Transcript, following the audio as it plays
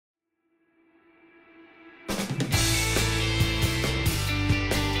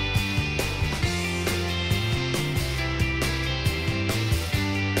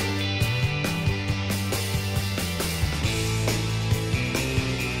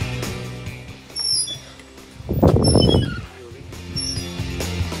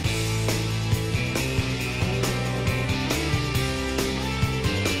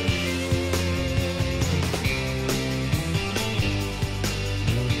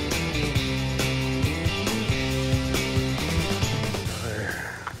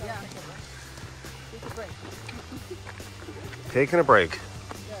taking a break.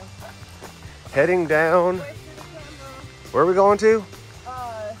 Yes. Heading down. Wave to the camera. Where are we going to?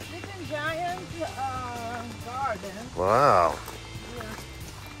 Sleeping Giant Garden. Wow. Yeah.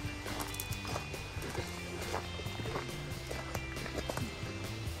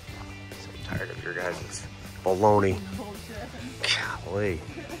 So tired of your guys' baloney. Golly.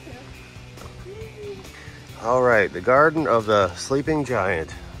 All right, the Garden of the Sleeping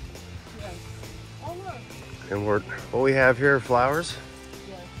Giant. Yes. Oh look. And what we have here, flowers.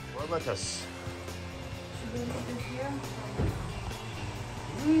 Yes. What about this? Should we leave this here?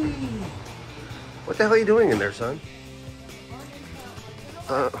 What the hell are you doing in there, son?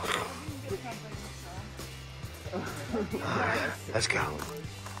 Let's go.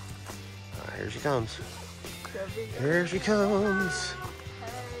 Here she comes. Here she comes.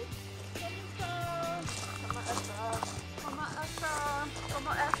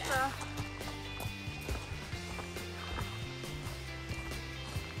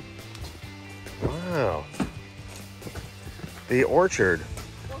 Wow. The orchard.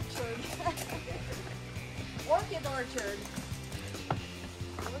 Orchid orchard.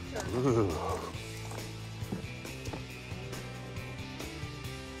 Ooh.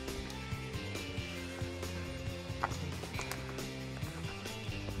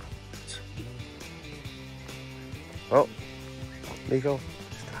 Oh, Nico,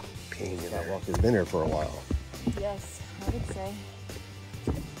 stop peeing in that walk. It's been here for a while. Yes, I would say.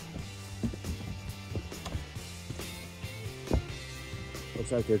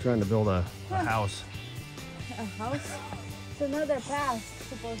 Looks like they're trying to build a house. A house? It's another path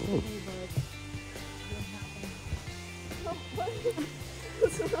supposed to be, but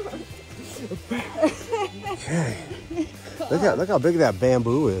Okay. Look how big that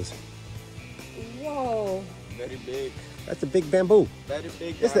bamboo is. whoa. Very big. That's a big bamboo. Very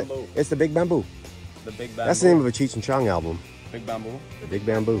big It's bamboo. it's the big bamboo. The big bamboo. That's the name of a Cheech and Chong album. Big bamboo. The Big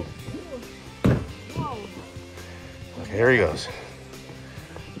Bamboo. Whoa. Okay, here he goes.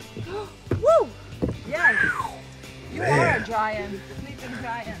 Woo! Yes. You Man. are a giant. Sleeping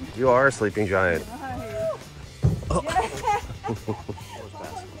giant. You are a sleeping giant.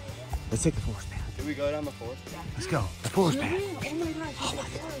 Let's take the forest path. Do we go down the forest? Let's go. The forest path. Oh my gosh, it's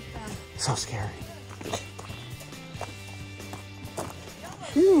a forest path. So scary.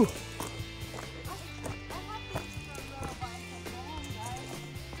 Phew.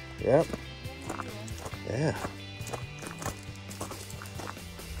 Yep. Yeah.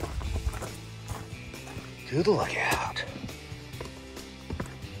 Good lookout.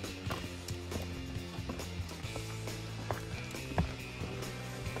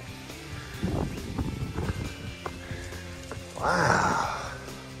 Wow.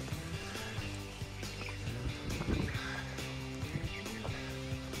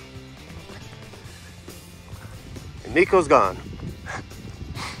 And Nico's gone.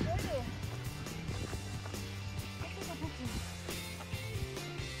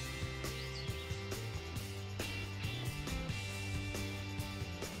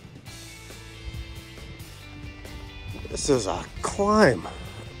 This is a climb.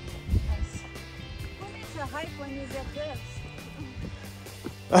 Who needs a hike when you get this?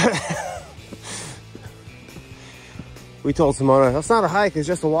 We told Simona, that's not a hike, it's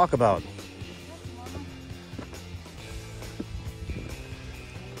just a walkabout.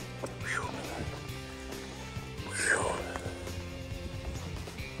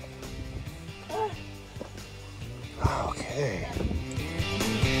 Okay.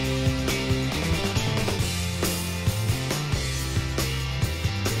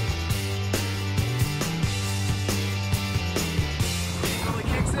 Really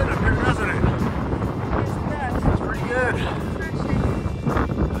kicks in up here, doesn't it? It's pretty good. Look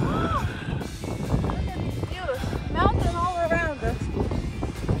at these views. Mountain all around us.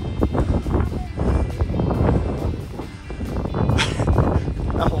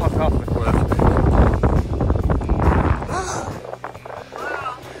 I'll walk off the cliff.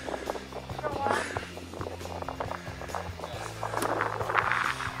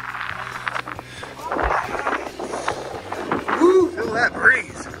 Woo, feel that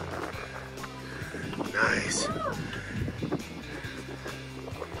breeze. Nice.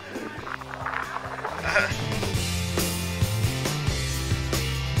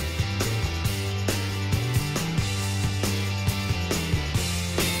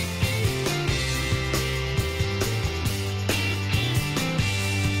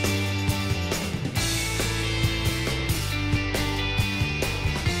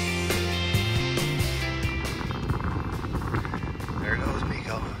 There goes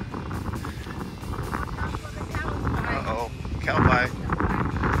Miko. Uh-oh. Cow pie.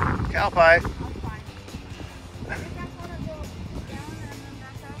 Cow pie.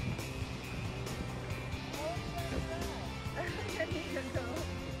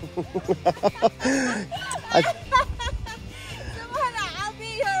 I'll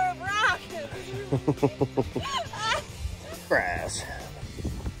be your rock. Grass.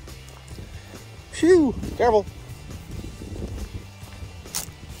 Phew, careful.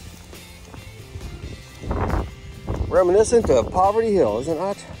 Reminiscent of Poverty Hill, isn't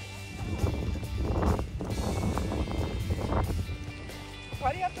it?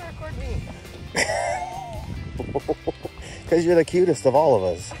 Why do you have to record me? Because you're the cutest of all of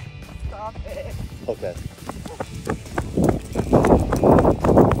us. Stop it. Okay.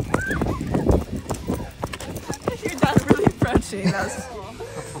 You're done really approaching us.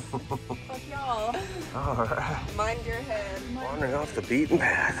 Fuck y'all. All right. Mind your head. Wandering off the beaten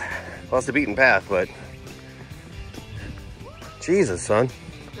path. Well, it's the beaten path, but Jesus, son.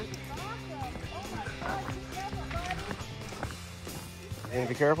 You need to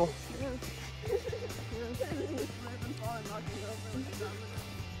be careful.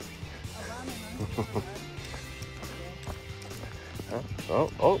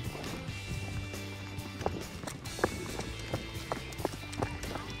 Oh.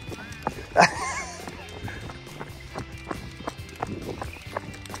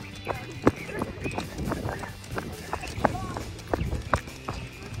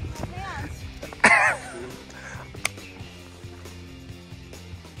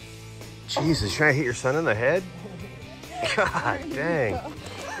 Jesus, trying to hit your son in the head? God dang.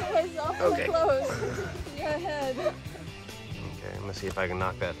 Okay. Close. Your head. Okay, I'm gonna see if I can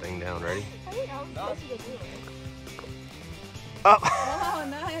knock that thing down. Ready? Oh! Oh,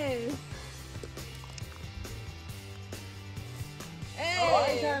 nice. Hey! Oh,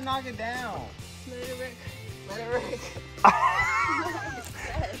 I ain't trying to knock it down. Let it Rick. Let it Rick.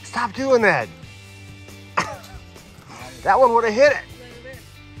 Stop doing that. That one would have hit it.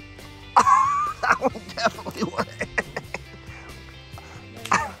 That one definitely would have hit it.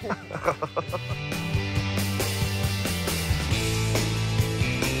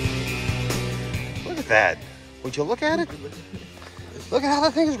 Look at that. Would you look at it? Look at how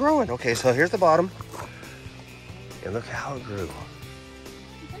that thing is growing. Okay, so here's the bottom. And look how it grew.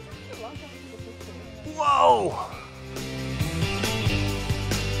 Whoa!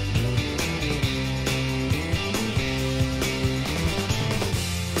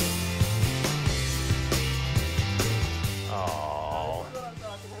 Oh,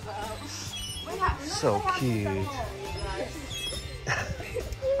 so cute.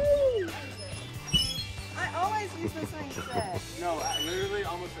 I always use this thing instead. No, literally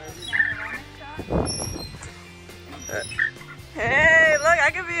almost every. Hey, look,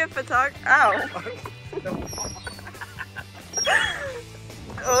 I could be a photographer.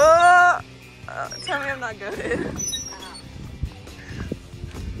 Ow. Tell me I'm not good.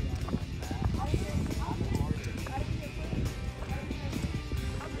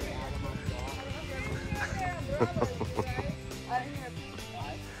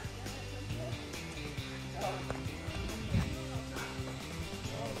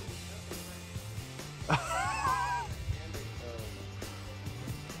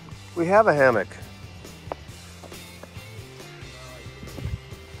 We have a hammock.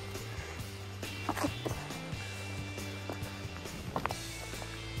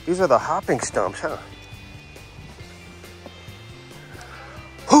 These are the hopping stumps, huh?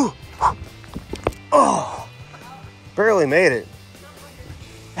 Whew. Oh, barely made it.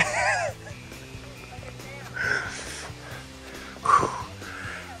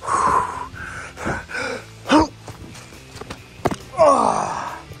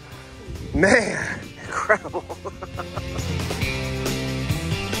 Oh, man, incredible.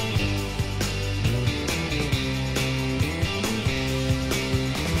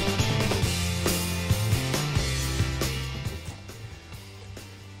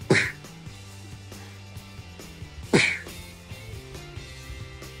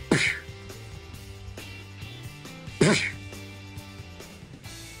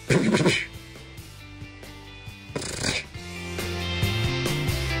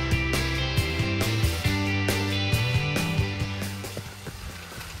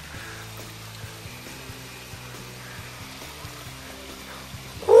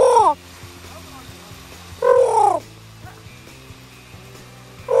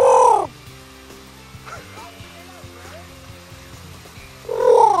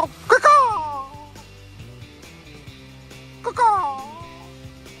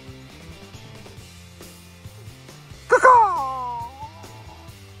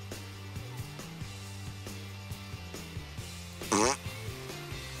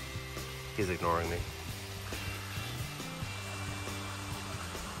 He's ignoring me.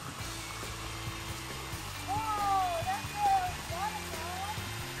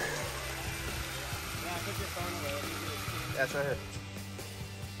 That's right here.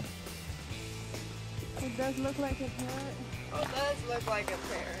 It does look like a parrot. It does look like a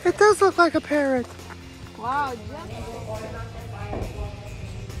parrot. It does look like a parrot. Wow, Jeff.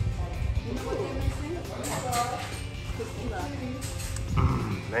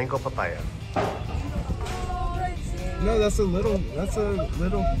 Mango papaya. No, that's a little cow.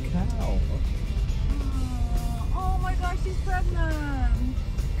 Oh my gosh, she's pregnant.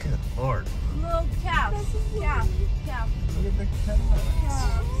 Good Lord. Little calves. Calf. Look at the cow.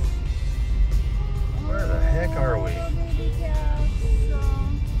 Calves. Where the heck are we? Little baby calves.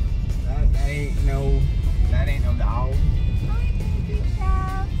 That ain't no dog. Hi, baby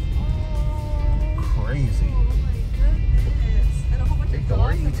calves. Oh. Crazy. Oh my goodness. And a whole bunch of Victor, where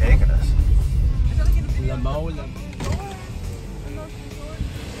are dogs. you taking us? I feel like in a video. Lamo. And those resorts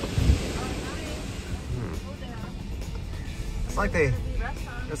are nice. Oh, they have. It's like they,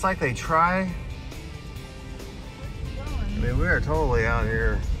 Restaurants. it's like they try. I mean, we are totally out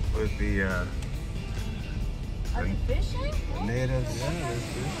here with the Are they fishing? Oh natives. Yeah, that's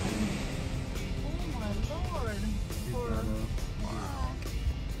good. my lord.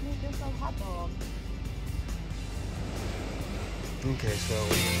 Make yourself hot dog. Okay, so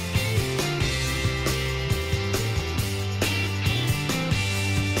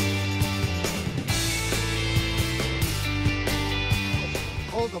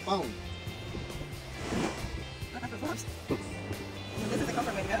hold the phone. This is a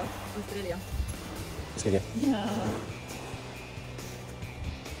comfort way to go. Australia. See ya. Yeah.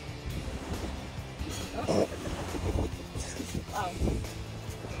 Wow.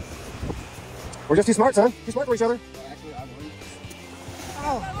 We're just too smart, son. Too smart for each other. Actually, I won.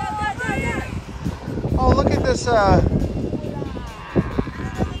 Oh, look at this.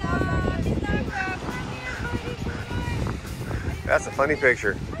 That's a funny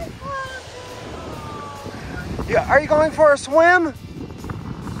picture. Yeah, are you going for a swim?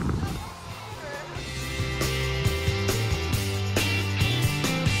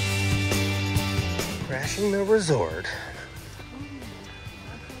 Crashing the resort.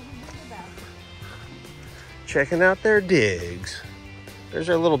 Checking out their digs. There's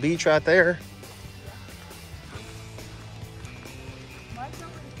our little beach right there.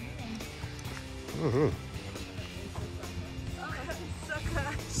 Mm-hmm.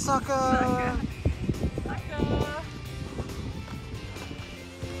 Sucker.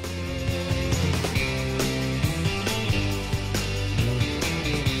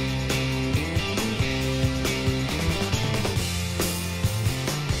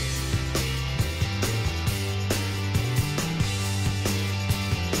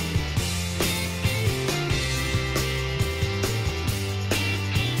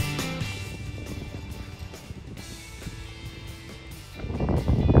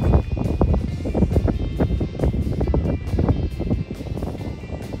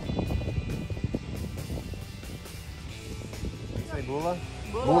 Say bula?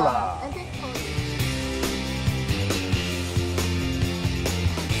 Bula.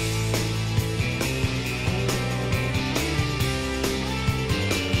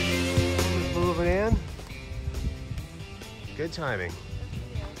 Moving in. Good timing.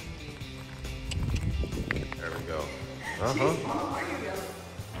 There we go. Uh-huh.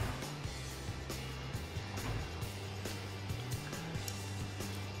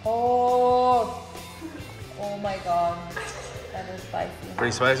 Oh my god. That is spicy.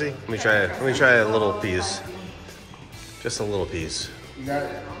 Pretty spicy? Let me try it. Let me try a little piece. Just a little piece. You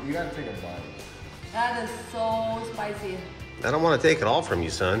gotta take a bite. That is so spicy. I don't want to take it all from you,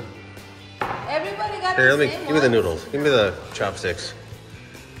 son. Everybody got Here, the let me same give me the one? noodles. Give me the chopsticks.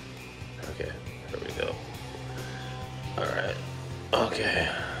 Okay, there we go. All right. Okay.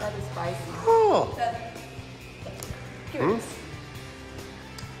 That is spicy. Oh. Curious.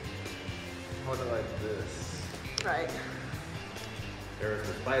 Hold it like this. Right. There's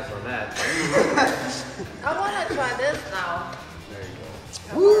the spice on that. I want to try this now. There you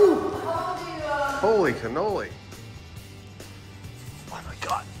go. Woo! How do you, Holy cannoli. Oh my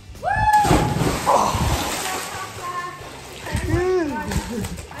God.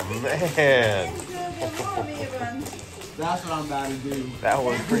 Man, That's what I'm about to do. that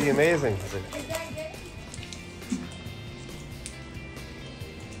was pretty amazing.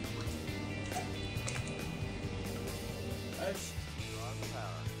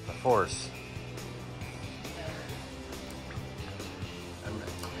 The force.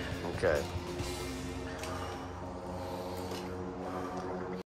 Okay.